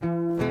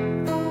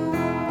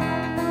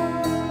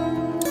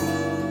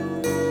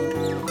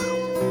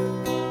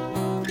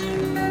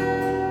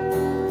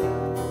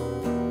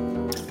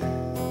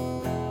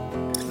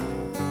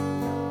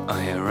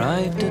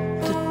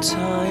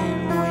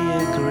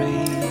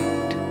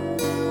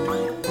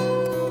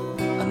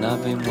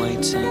I've been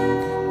waiting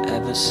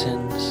ever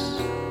since.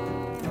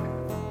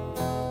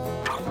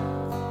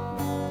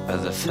 For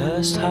the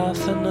first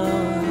half an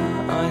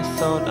hour I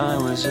thought I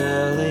was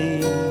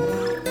early,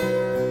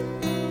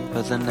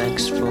 but the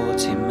next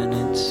 40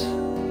 minutes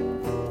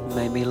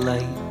made me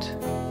late.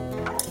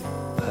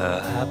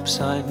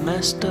 Perhaps I've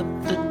messed up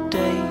the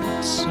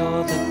dates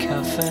or the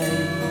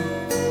cafe.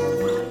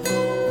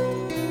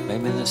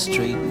 Maybe the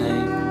street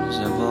names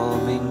have all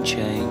been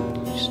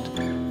changed.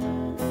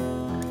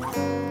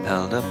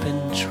 Held up in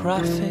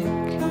traffic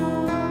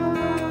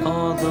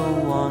or the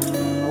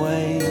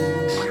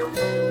one-ways.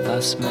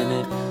 Last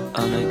minute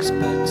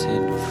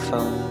unexpected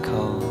phone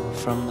call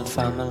from the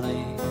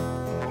family.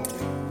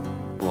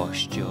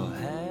 Washed your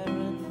hair.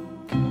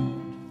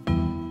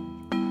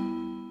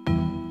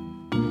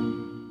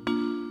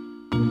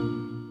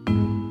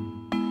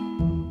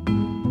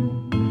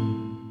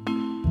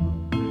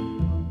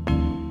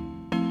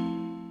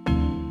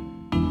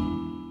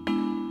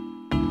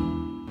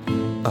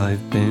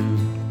 I've been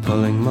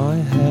pulling my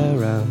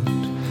hair out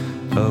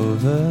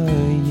over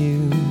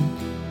you.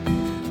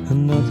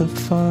 Another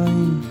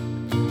fine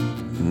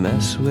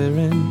mess we're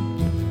in.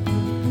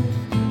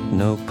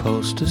 No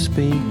pulse to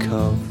speak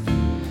of,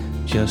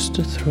 just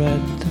a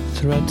thread that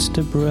threads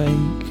to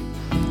break.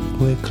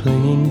 We're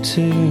clinging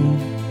to.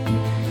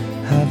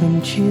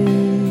 Haven't you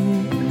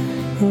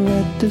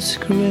read the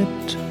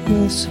script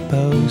we're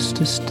supposed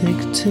to stick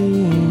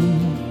to?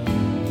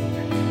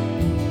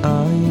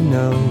 I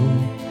know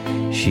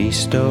she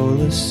stole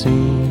a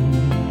scene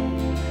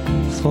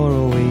for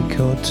a week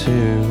or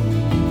two,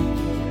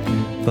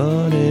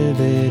 but if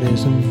it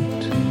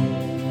isn't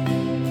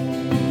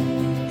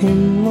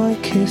in my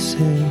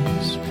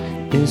kisses,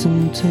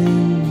 isn't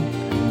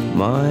in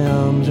my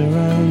arms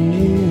around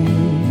you,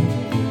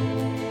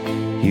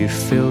 you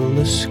fill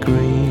the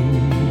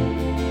screen.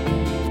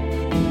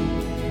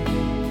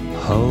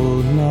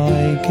 Hold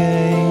my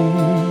gaze.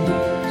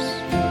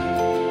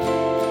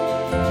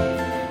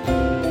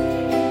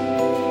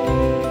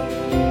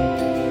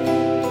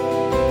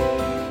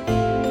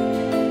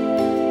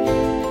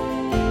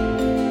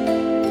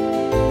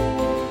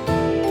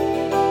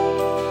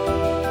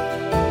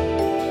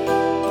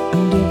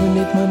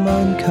 My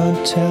mind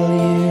can't tell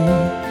you,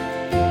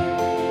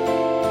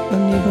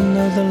 and even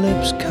though the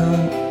lips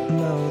can't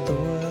know the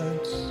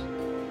words,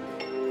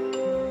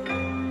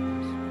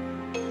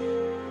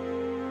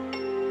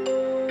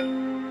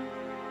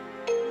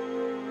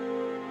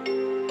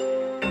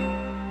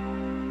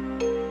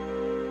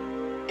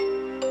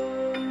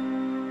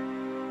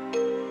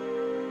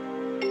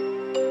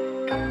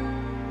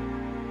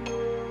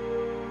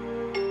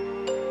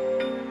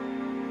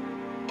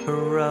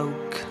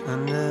 broke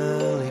an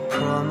early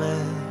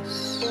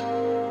promise,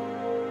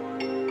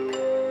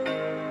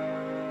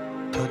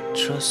 put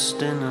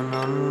trust in an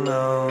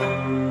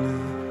unknown,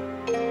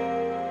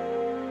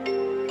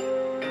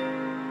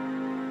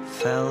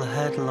 fell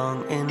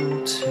headlong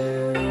into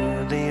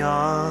the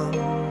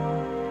arms